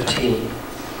 2015.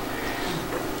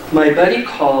 My buddy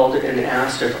called and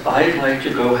asked if I'd like to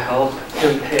go help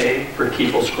him pay for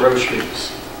people's groceries.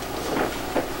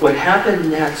 What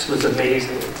happened next was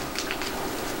amazing.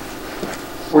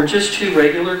 We're just two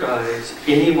regular guys.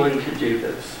 Anyone could do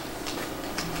this.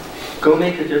 Go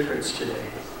make a difference today.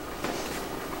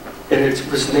 And it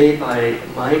was made by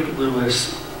Mike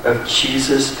Lewis of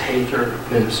Jesus Painter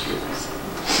Ministries.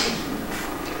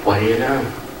 What do you know?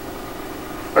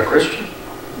 A Christian?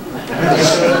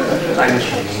 I'm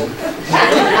kidding.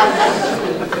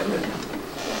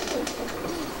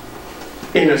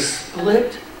 In a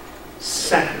split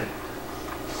second,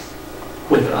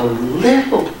 with a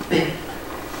little bit,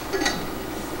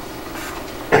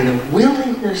 and the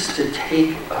willingness to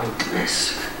take a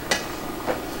risk,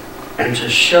 and to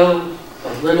show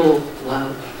a little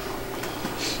love,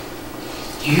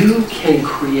 you can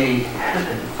create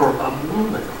heaven for a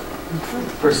moment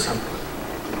for someone.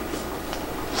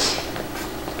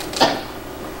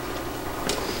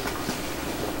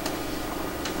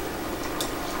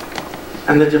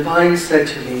 And the divine said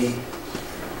to me,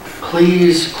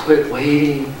 please quit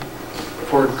waiting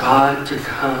for God to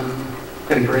come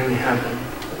and bring heaven,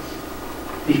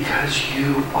 because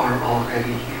you are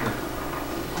already here.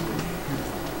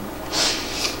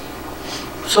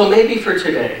 So maybe for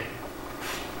today,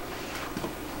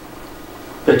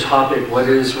 the topic, what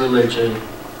is religion,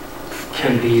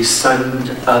 can be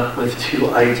summed up with two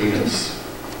ideas.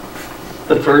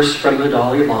 The first from the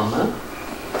Dalai Lama,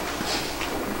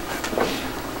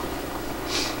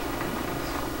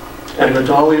 and the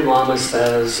Dalai Lama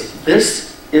says,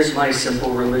 this is my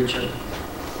simple religion.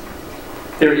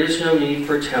 There is no need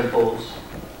for temples,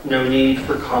 no need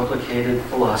for complicated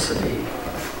philosophy.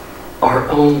 Our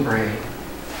own brain,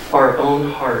 our own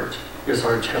heart is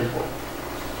our temple.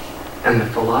 And the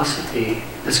philosophy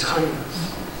is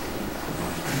kindness.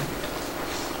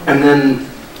 And then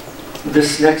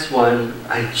this next one,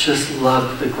 I just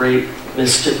love the great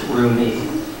mystic Rumi.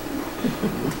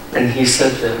 And he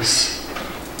said this,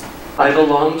 I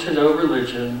belong to no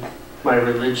religion. My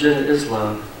religion is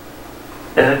love.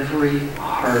 Every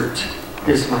heart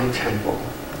is my temple.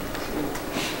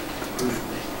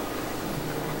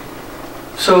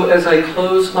 So as I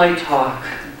close my talk,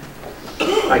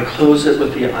 I close it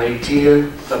with the idea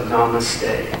of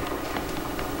namaste.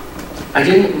 I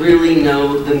didn't really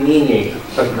know the meaning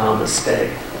of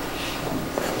namaste.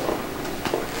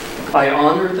 I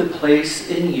honor the place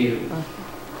in you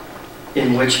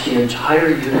in which the entire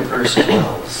universe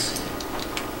dwells.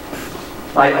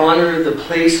 I honor the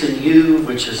place in you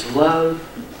which is love,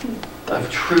 of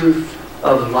truth,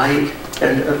 of light,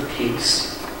 and of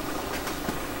peace.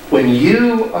 When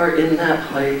you are in that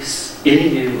place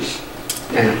in you,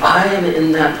 and I am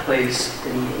in that place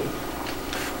in you,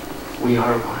 we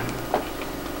are one.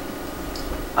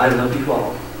 I love you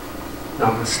all.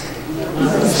 Namaste.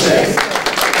 Namaste.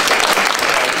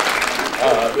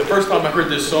 The first time I heard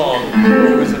this song,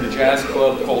 it was in a jazz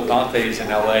club called Dante's in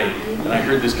LA, and I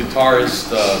heard this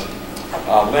guitarist,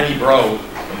 Lenny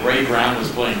Ray Brown was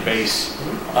playing bass,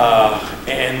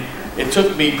 and it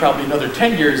took me probably another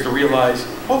 10 years to realize,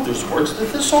 oh, there's words to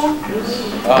this song?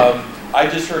 I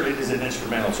just heard it as an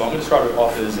instrumental, so I'm going to start it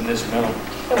off as an instrumental.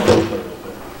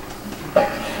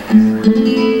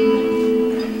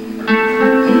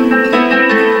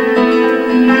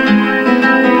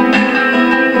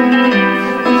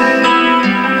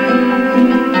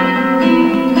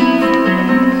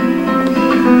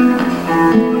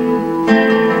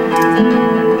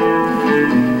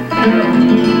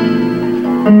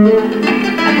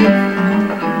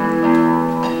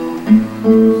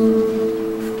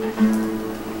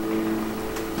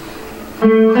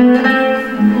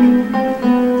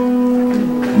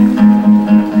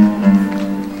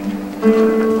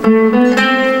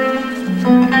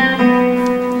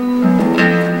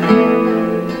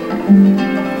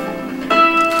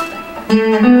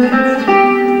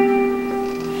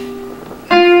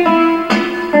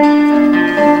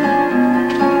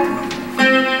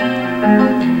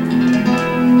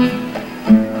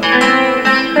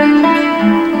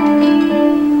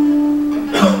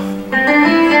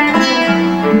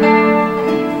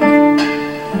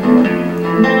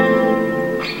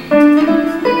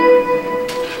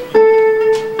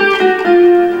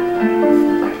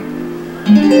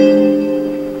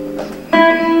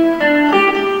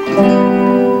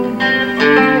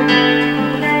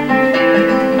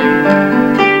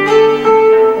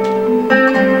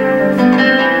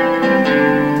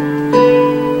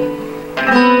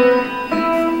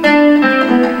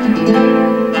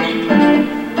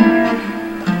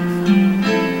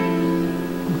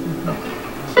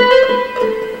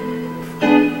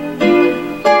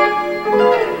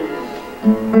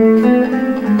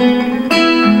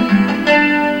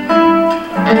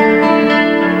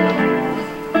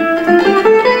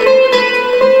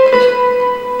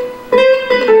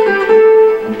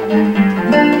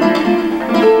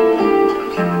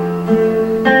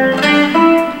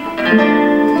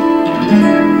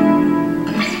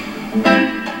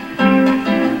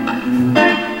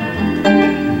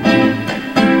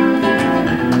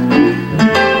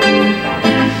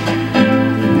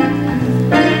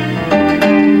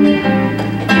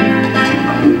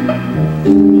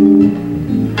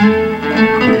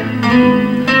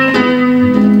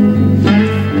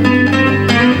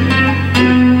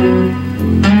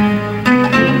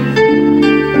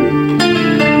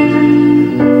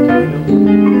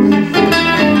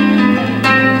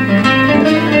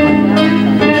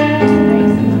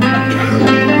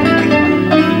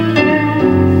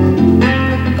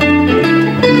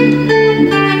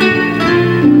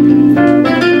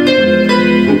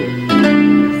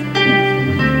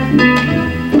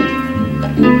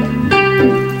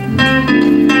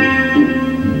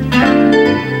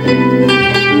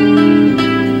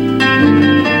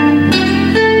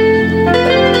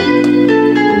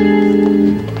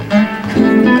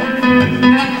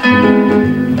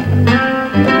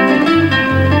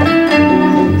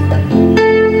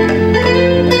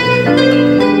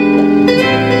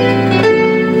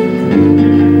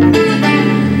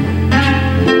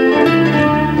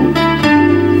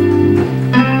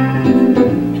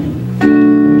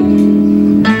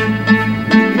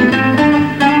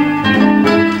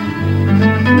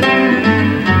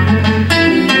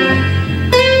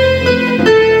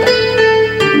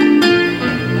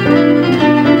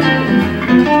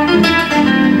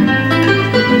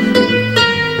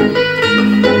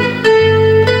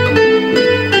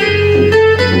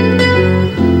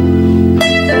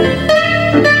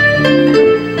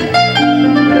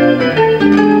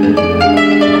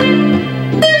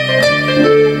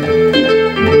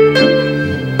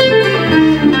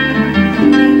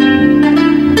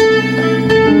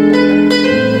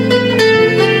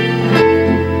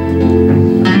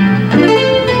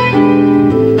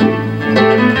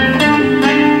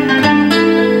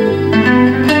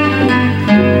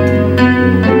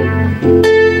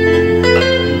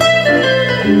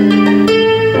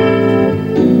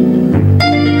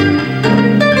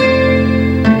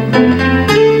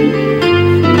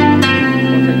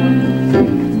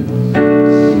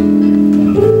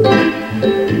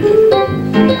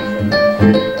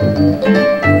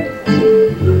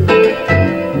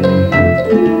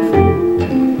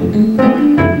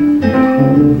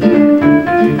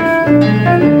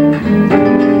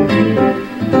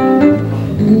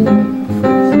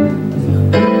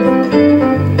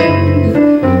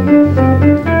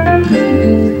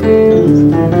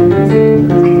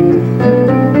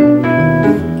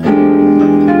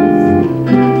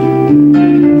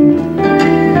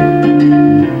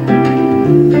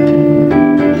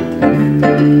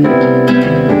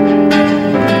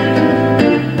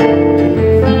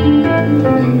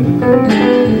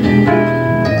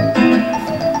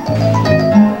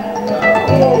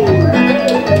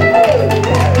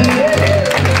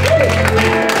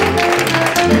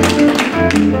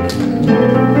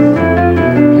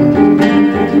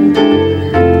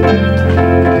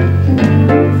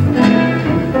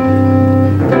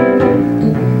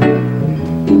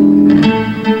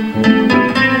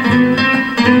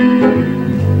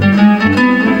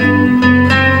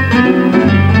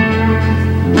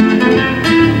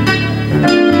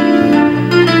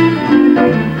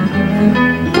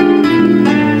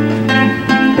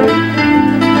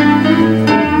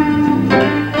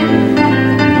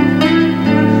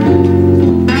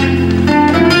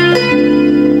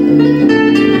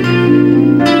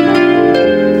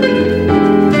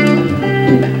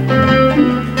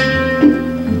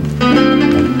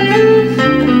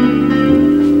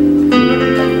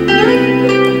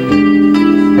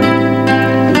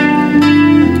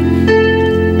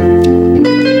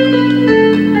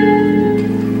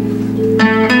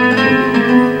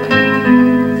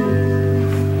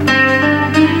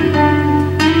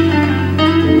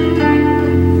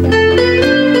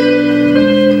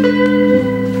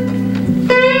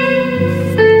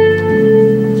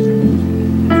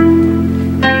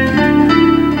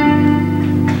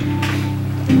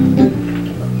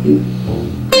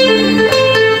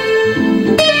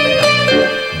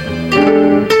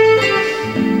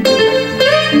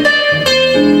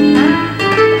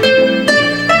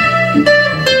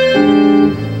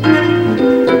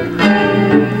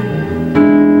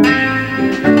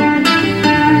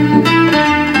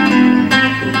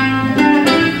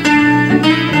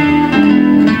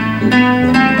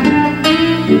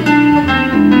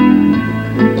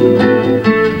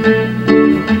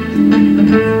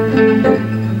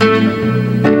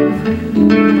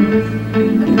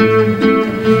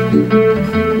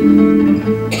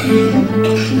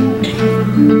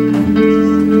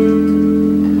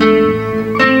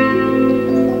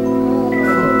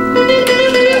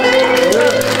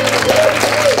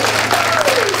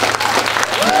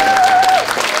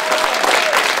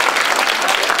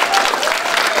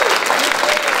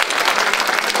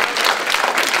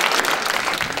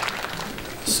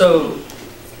 So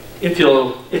if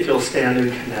you'll stand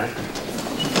and connect.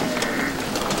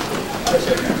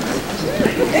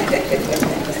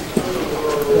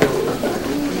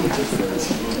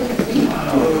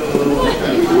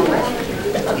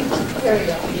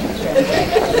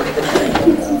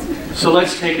 So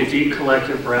let's take a deep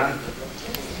collective breath.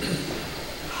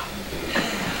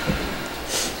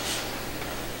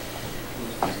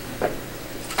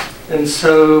 And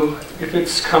so, if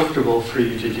it's comfortable for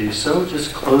you to do so,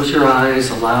 just close your eyes,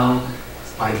 allow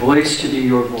my voice to be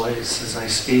your voice as I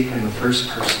speak in the first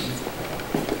person.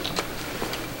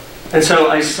 And so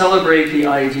I celebrate the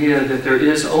idea that there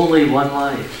is only one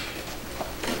life,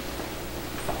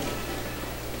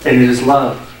 and it is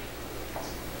love,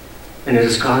 and it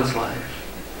is God's life.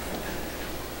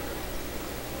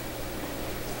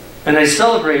 And I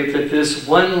celebrate that this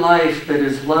one life that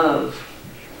is love,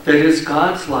 that is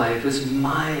God's life, is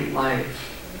my life.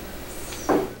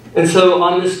 And so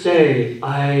on this day,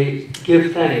 I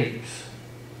give thanks,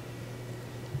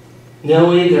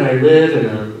 knowing that I live in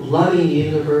a loving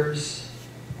universe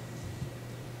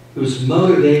whose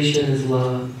motivation is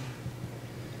love.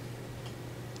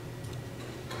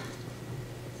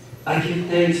 I give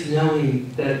thanks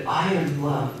knowing that I am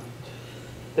loved,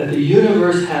 that the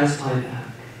universe has my back.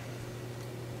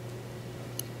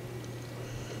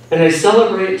 And I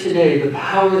celebrate today the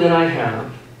power that I have,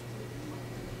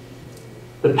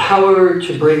 the power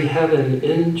to bring heaven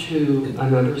into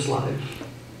another's life.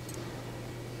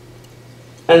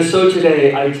 And so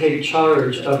today I take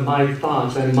charge of my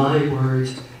thoughts and my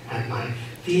words and my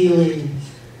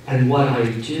feelings and what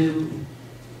I do.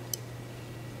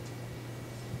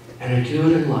 And I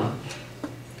do it in love.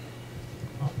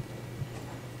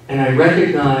 And I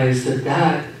recognize that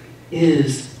that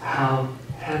is how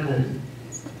heaven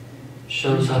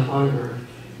shows up on earth.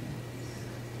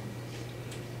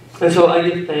 And so I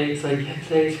give thanks. I give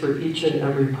thanks for each and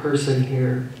every person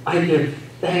here. I give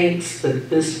thanks that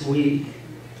this week,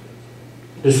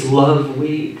 this love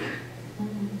week,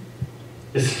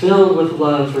 is filled with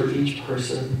love for each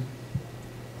person.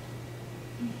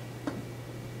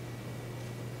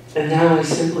 And now I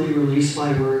simply release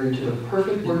my word into the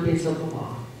perfect workings of the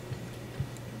law.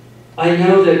 I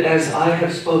know that as I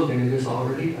have spoken, it is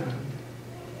already done.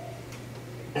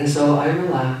 And so I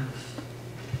relax,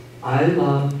 I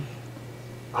love,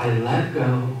 I let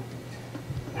go,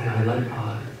 and I let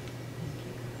God.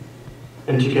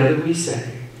 And together we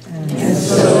say, and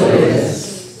so it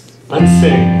is. Let's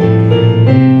sing.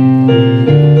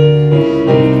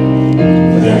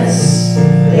 Yes,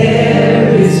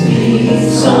 there is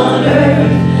peace on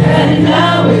earth, and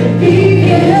now it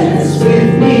begins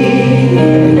with me.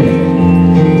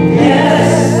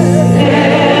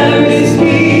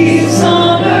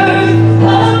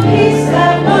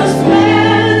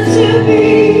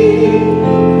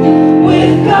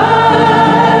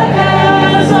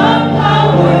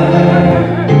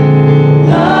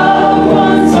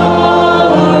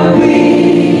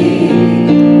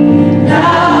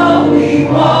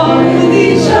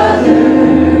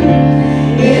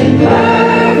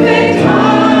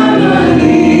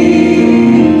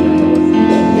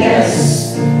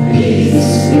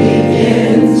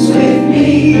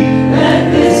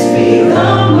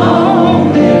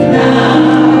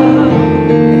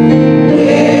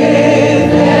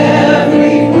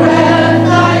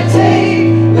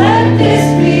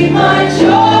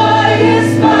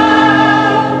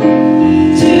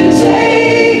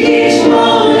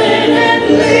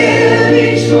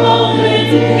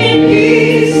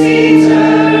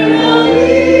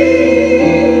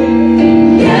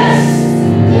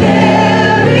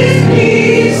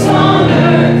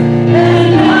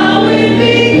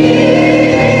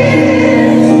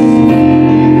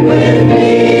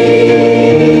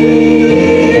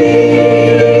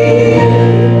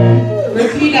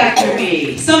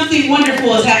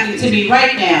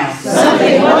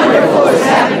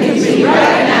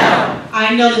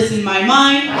 I know this in my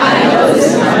mind. I know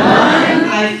this in my mind.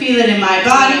 I feel it in my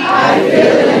body. I feel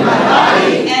it in my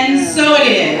body. And so it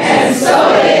is.